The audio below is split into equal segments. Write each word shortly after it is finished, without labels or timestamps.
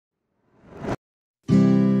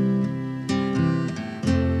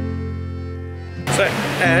So,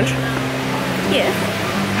 Ange? Yes?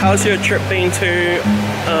 How's your trip been to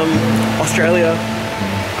Australia?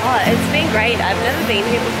 Oh, it's been great. I've never been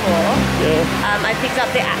here before. Yeah. I picked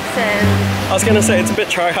up the accent. I was gonna say it's a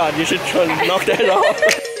bit try hard. You should try and knock that off.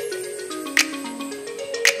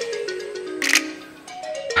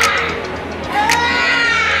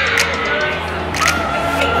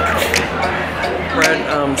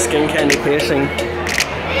 Brad, skin candy piercing.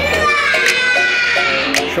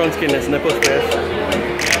 Sean's getting his nipples pierced.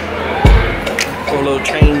 Or a little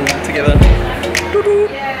chain together.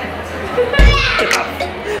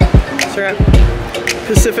 So we're at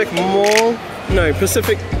Pacific Mall. No,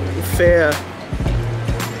 Pacific Fair.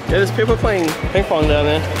 Yeah, there's people playing ping pong down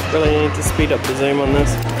there. Really need to speed up the zoom on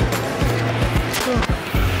this.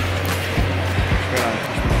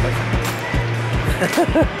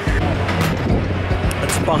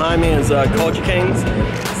 It's behind me is Culture Kings.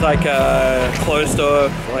 It's like a closed store,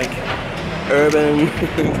 like urban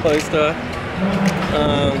closed store.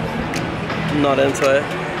 Not into it.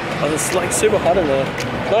 Oh, it's like super hot in there.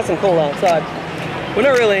 Nice and cool outside. We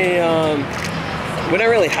don't really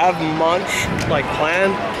have much like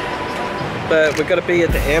planned, but we've got to be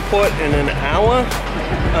at the airport in an hour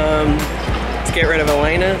to get rid of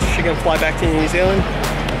Elena. She can fly back to New Zealand,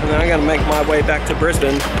 and then I got to make my way back to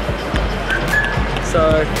Brisbane.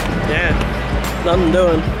 So yeah, nothing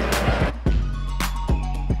doing.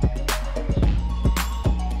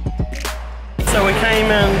 So we came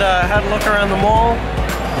and had a look around the mall,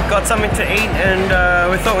 got something to eat, and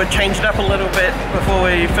we thought we'd change it up a little bit before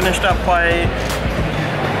we finished up by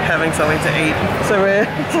having something to eat. So we're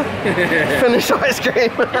finished ice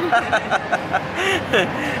cream.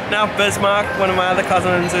 Now Bismarck, one of my other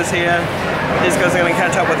cousins, is here. These guys are going to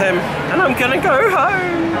catch up with him, and I'm going to go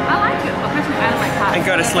home. I like it, but personally I like pasta. And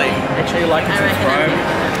go to sleep. Actually, like and subscribe.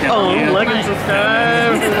 Oh, like and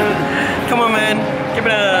subscribe. Come on, man. Give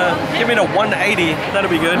it a 180. That'll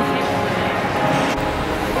be good.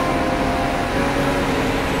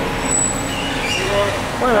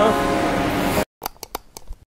 Well.